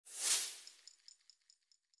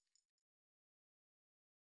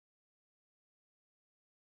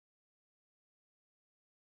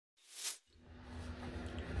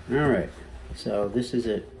Alright, so this is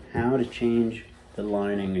it. How to change the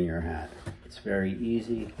lining in your hat. It's very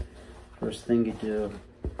easy. First thing you do,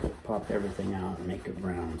 pop everything out and make it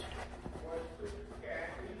round.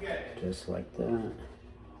 Just like that.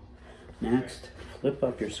 Next, flip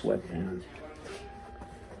up your sweatband.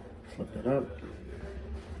 Flip it up.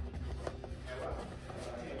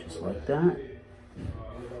 Just like that.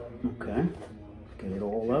 Okay, get it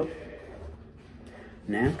all up.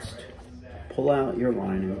 Next, pull out your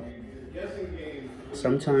lining.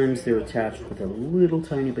 Sometimes they're attached with a little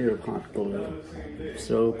tiny bit of hot glue.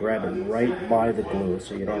 So grab it right by the glue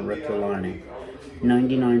so you don't rip the lining.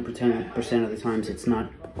 99% of the times it's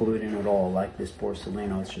not glued in at all, like this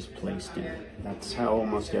Borsalino, it's just placed in. That's how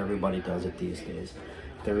almost everybody does it these days.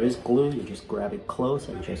 If there is glue, you just grab it close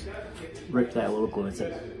and just rip that little glue. It's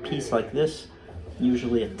a piece like this,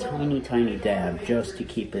 usually a tiny dab, just to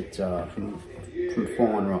keep it from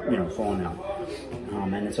falling out.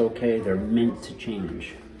 And it's okay, they're meant to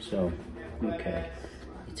change. So, okay,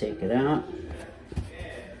 you take it out.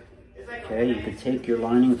 Okay, you could take your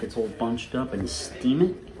lining if it's all bunched up and steam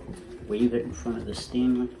it. Wave it in front of the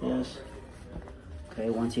steam like this. Okay,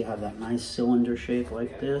 once you have that nice cylinder shape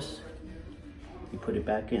like this, you put it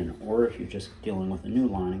back in. Or if you're just dealing with a new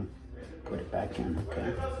lining, put it back in,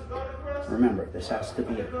 okay? Remember, this has to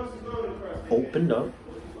be opened up,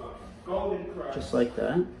 just like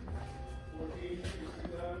that.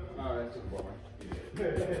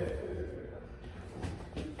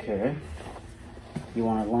 Okay. You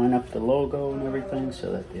want to line up the logo and everything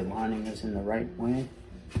so that the lining is in the right way.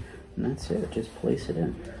 And that's it, just place it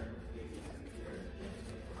in.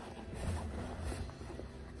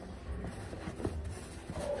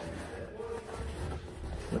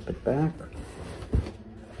 Flip it back. Put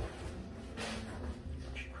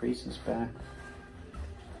your creases back.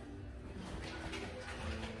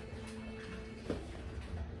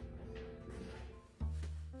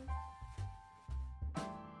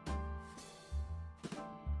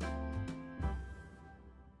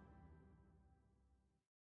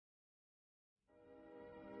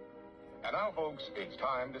 And now, folks, it's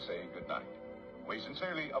time to say goodnight. We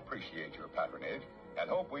sincerely appreciate your patronage and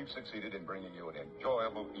hope we've succeeded in bringing you an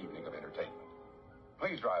enjoyable evening of entertainment.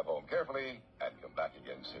 Please drive home carefully and come back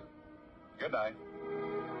again soon. Good night.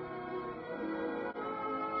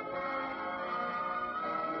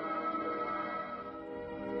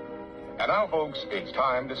 And now, folks, it's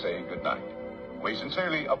time to say goodnight. We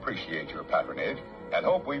sincerely appreciate your patronage and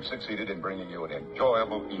hope we've succeeded in bringing you an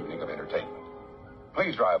enjoyable evening of entertainment.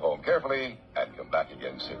 Please drive home carefully and come back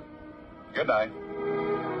again soon. Good night.